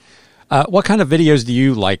 what kind of videos do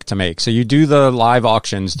you like to make? So you do the live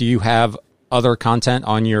auctions. Do you have other content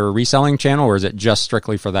on your reselling channel, or is it just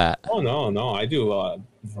strictly for that? Oh no. I do a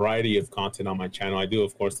variety of content on my channel. I do,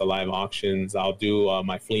 of course, the live auctions. I'll do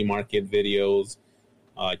my flea market videos.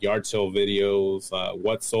 Yard sale videos,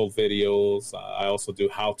 what sold videos. I also do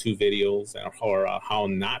how-to videos or how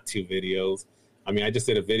not to videos. I mean, I just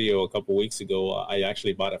did a video a couple weeks ago. I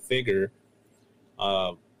actually bought a figure.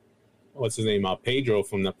 What's his name? Pedro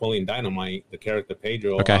from Napoleon Dynamite, the character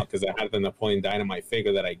Pedro, because I had the Napoleon Dynamite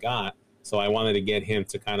figure that I got. So I wanted to get him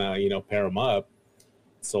to kind of, pair him up.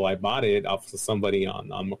 So I bought it off of somebody on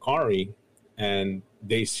Mercari, and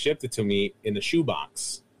they shipped it to me in a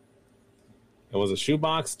shoebox. It was a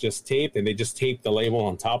shoebox just taped, and they just taped the label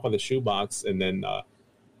on top of the shoebox. And then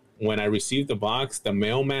when I received the box, the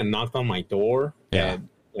mailman knocked on my door. Yeah. And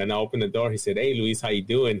when I opened the door, he said, "Hey, Luis, how you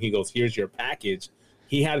doing?" He goes, "Here's your package."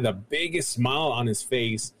 He had the biggest smile on his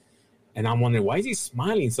face. And I'm wondering, why is he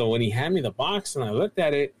smiling? So when he handed me the box and I looked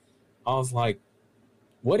at it, I was like,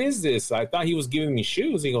 what is this? I thought he was giving me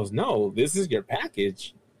shoes. He goes, "No, this is your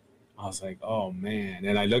package." I was like, oh, man.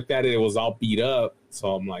 And I looked at it. It was all beat up.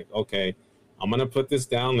 So I'm like, okay. I'm going to put this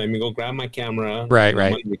down. Let me go grab my camera. Right.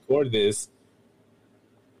 I'm going to record this.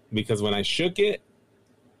 Because when I shook it,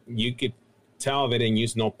 you could tell they didn't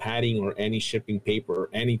use no padding or any shipping paper or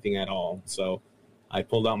anything at all. So I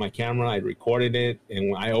pulled out my camera. I recorded it.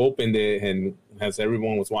 And when I opened it, and as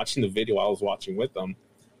everyone was watching the video, I was watching with them.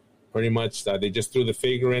 Pretty much they just threw the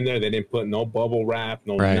figure in there. They didn't put no bubble wrap,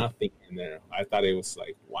 nothing in there. I thought it was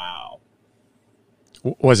like, wow.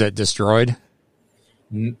 Was it destroyed?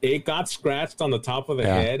 It got scratched on the top of the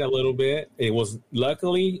head a little bit. It was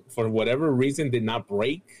luckily, for whatever reason, did not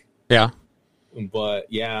break. Yeah. But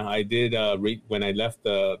yeah, I did. When I left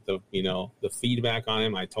the feedback on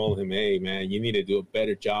him, I told him, "Hey, man, you need to do a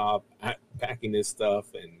better job at packing this stuff."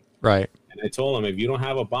 And I told him, if you don't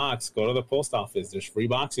have a box, go to the post office. There's free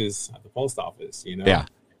boxes at the post office.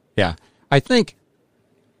 Yeah. I think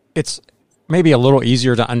it's maybe a little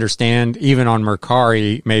easier to understand even on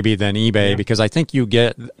Mercari maybe than eBay, because I think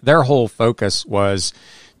their whole focus was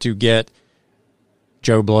to get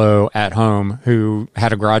Joe Blow at home who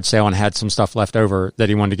had a garage sale and had some stuff left over that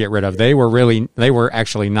he wanted to get rid of. They were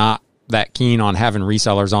actually not that keen on having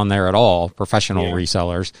resellers on there at all, professional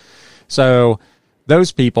resellers. So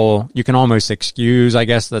those people, you can almost excuse, I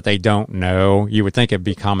guess, that they don't know. You would think it'd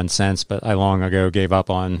be common sense, but I long ago gave up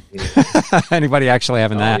on anybody actually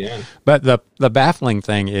having that. Yeah. But the baffling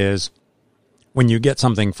thing is when you get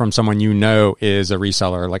something from someone is a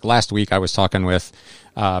reseller. Like last week I was talking with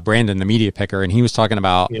Brandon, the media picker, and he was talking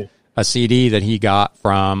about a CD that he got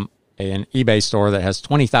from an eBay store that has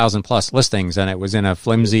 20,000 plus listings, and it was in a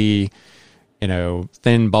flimsy,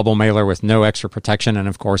 thin bubble mailer with no extra protection, and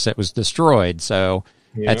of course it was destroyed. So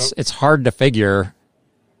it's hard to figure,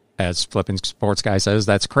 as Flipping Sports Guy says,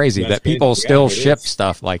 that's crazy that people still ship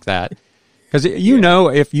stuff like that. Because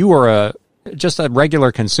if you were just a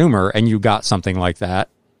regular consumer and you got something like that,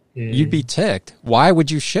 you'd be ticked. Why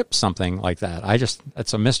would you ship something like that?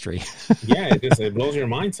 That's a mystery. Yeah, it blows your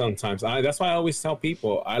mind sometimes. That's why I always tell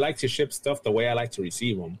people I like to ship stuff the way I like to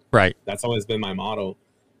receive them. Right. That's always been my motto.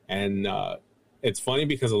 And it's funny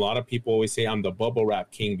because a lot of people always say I'm the bubble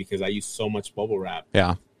wrap king because I use so much bubble wrap.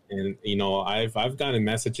 Yeah. And, I've gotten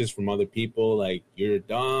messages from other people like, you're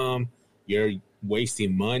dumb, you're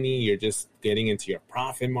wasting money, you're just getting into your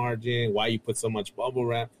profit margin, why you put so much bubble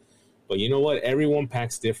wrap. But you know what? Everyone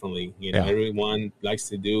packs differently. Everyone likes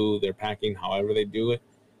to do their packing however they do it.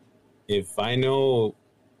 If I know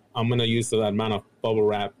I'm going to use that amount of bubble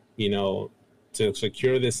wrap, to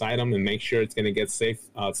secure this item and make sure it's going to get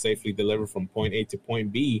safely delivered from point A to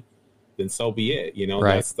point B, then so be it.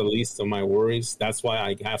 Right. That's the least of my worries. That's why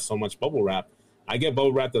I have so much bubble wrap. I get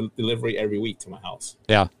bubble wrap delivery every week to my house.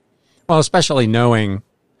 Yeah. Well, especially knowing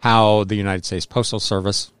how the United States Postal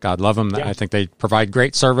Service, God love them, I think they provide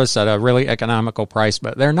great service at a really economical price,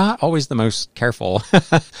 but they're not always the most careful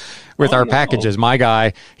with our packages. My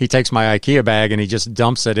guy, he takes my IKEA bag and he just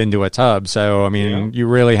dumps it into a tub. So, I mean, you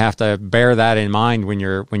really have to bear that in mind when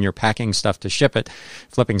you're packing stuff to ship it.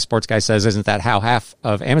 Flipping Sports Guy says, isn't that how half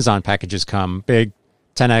of Amazon packages come? Big,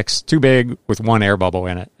 10X, too big with one air bubble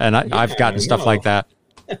in it. And I've gotten stuff like that.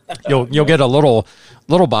 You'll get a little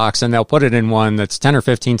box and they'll put it in one that's 10 or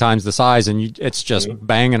 15 times the size, and it's just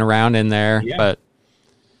banging around in there. Yeah. But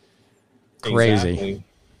crazy. Exactly.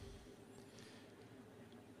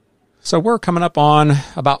 So we're coming up on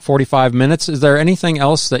about 45 minutes. Is there anything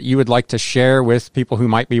else that you would like to share with people who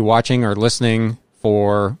might be watching or listening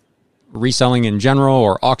for reselling in general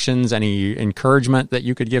or auctions? Any encouragement that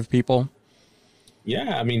you could give people?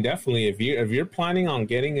 Yeah, I mean, definitely. If you're planning on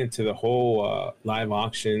getting into the whole live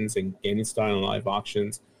auctions and getting started on live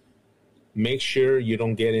auctions, make sure you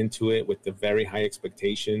don't get into it with the very high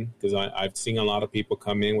expectation, because I've seen a lot of people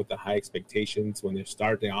come in with the high expectations when they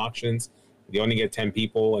start the auctions. They only get 10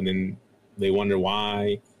 people, and then they wonder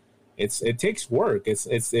why. It takes work.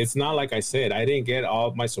 It's not like I said. I didn't get all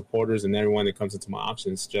of my supporters and everyone that comes into my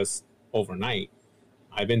auctions just overnight.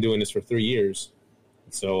 I've been doing this for 3 years.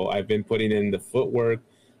 So I've been putting in the footwork.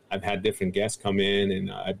 I've had different guests come in,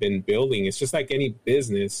 and I've been building. It's just like any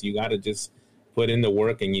business. You got to just put in the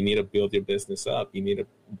work, and you need to build your business up. You need to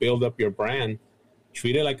build up your brand.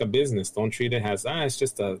 Treat it like a business. Don't treat it as, it's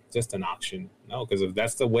just an auction. No, because if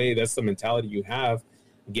that's the mentality you have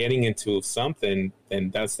getting into something, then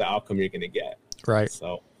that's the outcome you're going to get. Right.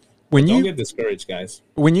 So don't get discouraged, guys.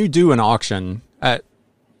 When you do an auction,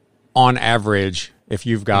 on average, if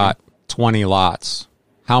you've got 20 lots,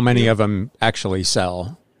 how many of them actually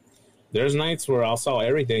sell? There's nights where I'll sell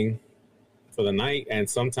everything for the night, and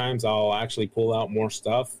sometimes I'll actually pull out more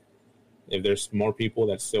stuff if there's more people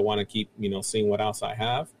that still want to keep, seeing what else I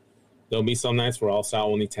have. There'll be some nights where I'll sell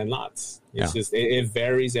only 10 lots. It's just it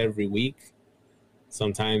varies every week.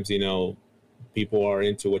 Sometimes, people are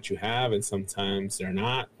into what you have, and sometimes they're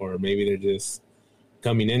not, or maybe they're just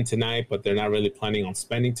coming in tonight, but they're not really planning on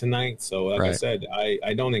spending tonight. So, like I said,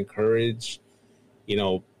 I don't encourage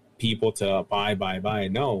people to buy.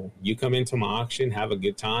 No, you come into my auction, have a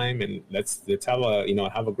good time, and let's have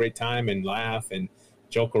a great time and laugh and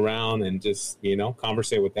joke around and just,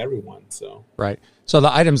 conversate with everyone. So, right. So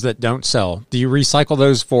the items that don't sell, do you recycle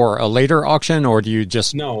those for a later auction, or do you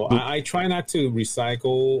just? No, I try not to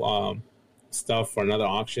recycle stuff for another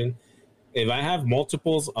auction. If I have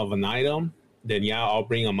multiples of an item, then I'll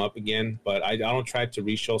bring them up again, but I don't try to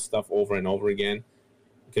reshow stuff over and over again.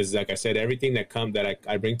 Because, like I said, everything that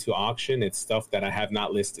I bring to auction, it's stuff that I have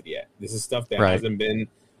not listed yet. This is stuff that hasn't been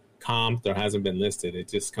comped or hasn't been listed. It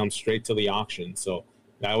just comes straight to the auction. So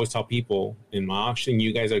I always tell people, in my auction,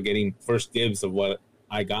 you guys are getting first dibs of what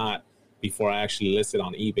I got before I actually list it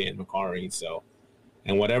on eBay and Mercari. So,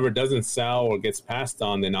 and whatever doesn't sell or gets passed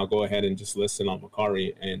on, then I'll go ahead and just list it on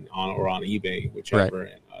Mercari or on eBay, whichever,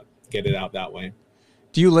 and get it out that way.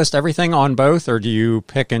 Do you list everything on both, or do you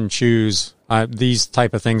pick and choose? These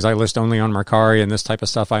type of things I list only on Mercari, and this type of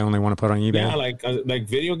stuff I only want to put on eBay. Yeah, like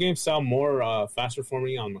video games sell more faster for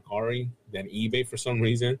me on Mercari than eBay for some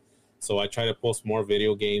reason. So I try to post more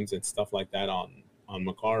video games and stuff like that on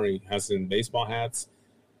Mercari. As in baseball hats,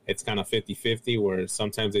 it's kind of 50-50, where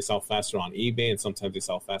sometimes they sell faster on eBay and sometimes they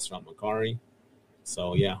sell faster on Mercari.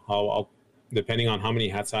 So yeah, I'll depending on how many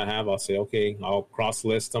hats I have, I'll say, okay, I'll cross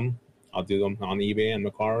list them I'll do them on eBay and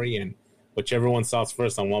Mercari, and whichever one sells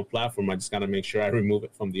first on one platform, I just got to make sure I remove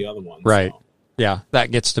it from the other one. Right. So. Yeah.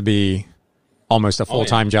 That gets to be almost a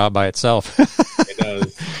full-time job by itself. It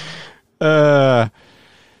does.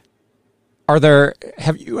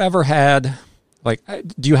 Have you ever had, like,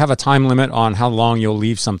 do you have a time limit on how long you'll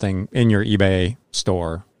leave something in your eBay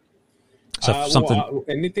store? So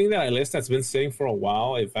anything that I list that's been sitting for a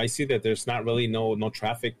while, if I see that there's not really no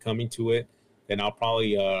traffic coming to it, then I'll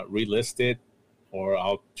probably relist it, or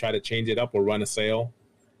I'll try to change it up or run a sale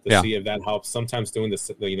to see if that helps. Sometimes doing the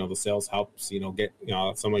sales helps, get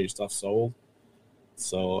some of your stuff sold.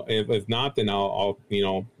 So if not, then I'll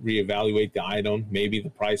reevaluate the item. Maybe the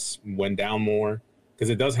price went down more, because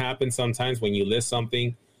it does happen sometimes when you list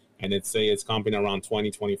something and it's comping around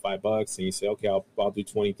 $20-$25, and you say, okay, I'll do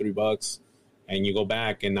 $23, and you go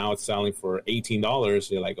back and now it's selling for $18.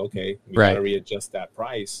 You're like, okay, you got to readjust that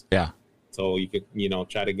price. Yeah. So you could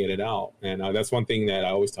try to get it out, and that's one thing that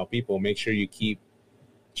I always tell people: make sure you keep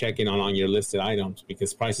checking on your listed items,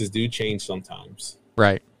 because prices do change sometimes.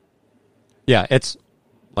 Right. Yeah, it's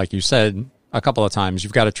like you said a couple of times,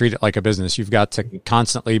 you've got to treat it like a business. You've got to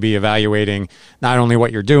constantly be evaluating not only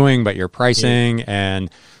what you're doing, but your pricing, and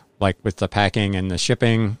like with the packing and the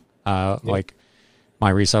shipping. Like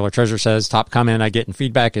my reseller Treasure says, top comment I get in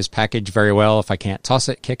feedback is packaged very well. If I can't toss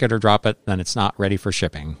it, kick it, or drop it, then it's not ready for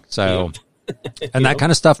shipping. So, and that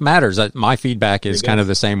kind of stuff matters. My feedback is kind of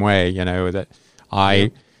the same way, that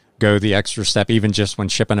I go the extra step, even just when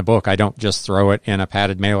shipping a book. I don't just throw it in a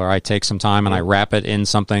padded mailer. I take some time and I wrap it in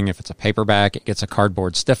something. If it's a paperback, it gets a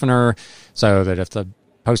cardboard stiffener so that if the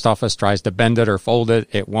post office tries to bend it or fold it,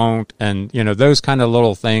 it won't. And, those kind of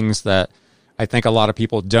little things that I think a lot of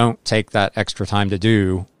people don't take that extra time to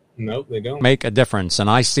do. Nope, they don't. Make a difference. And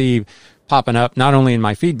I see popping up not only in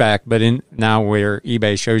my feedback, but in now where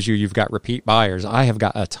eBay shows you've got repeat buyers. I have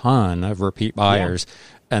got a ton of repeat buyers,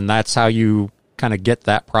 and that's how you kind of get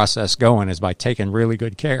that process going, is by taking really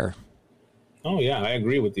good care. Oh yeah, I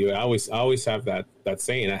agree with you. I always have that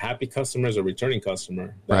saying: a happy customer is a returning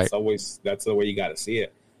customer. That's the way you got to see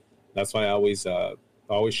it. That's why I always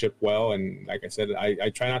ship well. And like I said,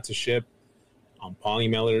 I try not to ship on poly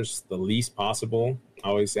mailers the least possible.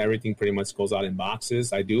 Everything pretty much goes out in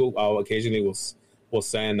boxes. I'll occasionally will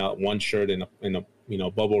send one shirt in a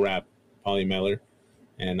bubble wrap poly mailer.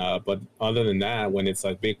 And but other than that, when it's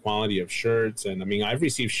a big quantity of shirts, and I mean, I've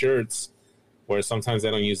received shirts where sometimes they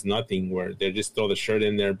don't use nothing, where they just throw the shirt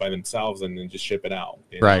in there by themselves and then just ship it out.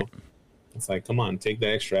 Right. It's like, come on, take the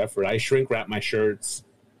extra effort. I shrink wrap my shirts,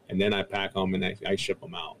 and then I pack them and I ship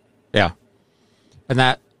them out. Yeah. And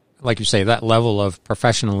that, like you say, that level of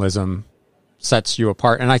professionalism sets you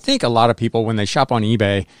apart. And I think a lot of people, when they shop on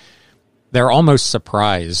eBay, they're almost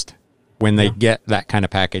surprised when they get that kind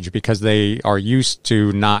of package, because they are used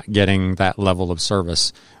to not getting that level of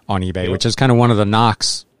service on eBay, which is kind of one of the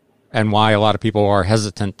knocks and why a lot of people are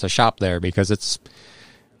hesitant to shop there, because it's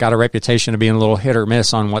got a reputation of being a little hit or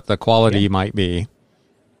miss on what the quality might be.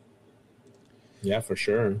 Yeah, for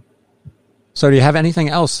sure. So do you have anything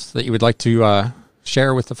else that you would like to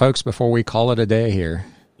share with the folks before we call it a day here?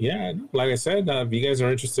 Yeah, like I said, if you guys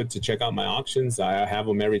are interested to check out my auctions, I have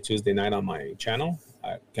them every Tuesday night on my channel.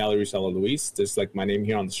 Cali Reseller Luis, just like my name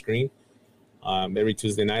here on the screen. Every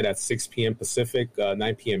Tuesday night at 6 p.m. Pacific,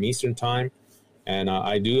 9 p.m. Eastern time. And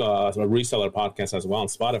I do a reseller podcast as well on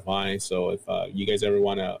Spotify. So if you guys ever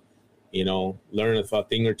want to, learn a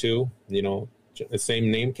thing or two, the same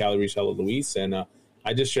name, Cali Reseller Luis. And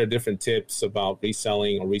I just share different tips about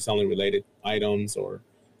reselling or reselling related items, or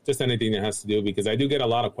just anything that has to do, because I do get a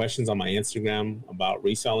lot of questions on my Instagram about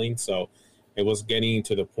reselling. So it was getting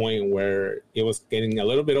to the point where it was getting a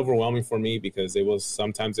little bit overwhelming for me, because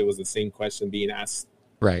sometimes it was the same question being asked,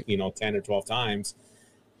 10 or 12 times.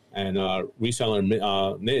 And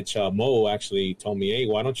reseller Mitch Mo actually told me, hey,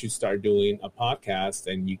 why don't you start doing a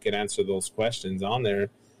podcast, and you can answer those questions on there.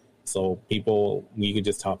 So you can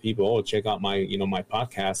just tell people, oh, check out my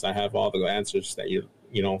podcast. I have all the answers that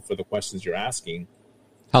for the questions you're asking.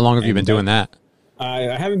 How long have you been doing that?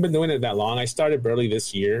 I haven't been doing it that long. I started barely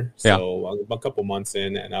this year, so a couple months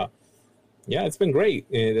in, and it's been great.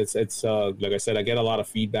 It's like I said, I get a lot of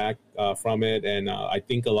feedback from it, and I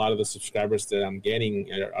think a lot of the subscribers that I'm getting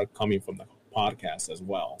are coming from the podcast as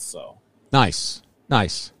well. So nice.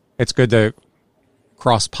 It's good to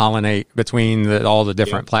cross-pollinate between all the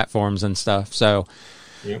different platforms and stuff. So,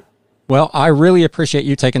 well, I really appreciate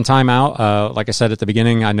you taking time out. Like I said at the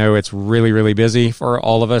beginning, I know it's really, really busy for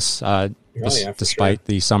all of us, despite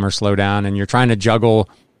the summer slowdown, and you're trying to juggle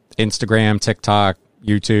Instagram, TikTok,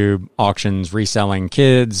 YouTube, auctions, reselling,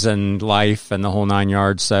 kids and life and the whole 9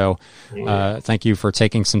 yards. So thank you for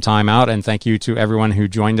taking some time out, and thank you to everyone who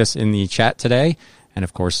joined us in the chat today. And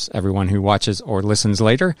of course, everyone who watches or listens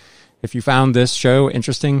later. If you found this show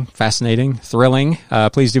interesting, fascinating, thrilling,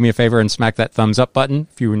 please do me a favor and smack that thumbs up button.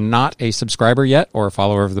 If you're not a subscriber yet or a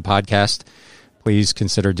follower of the podcast, please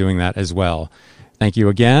consider doing that as well. Thank you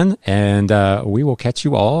again, and we will catch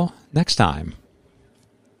you all next time.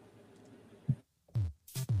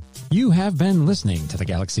 You have been listening to the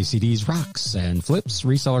Galaxy CDs Rocks and Flips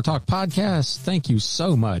Reseller Talk podcast. Thank you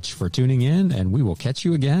so much for tuning in, and we will catch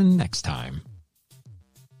you again next time.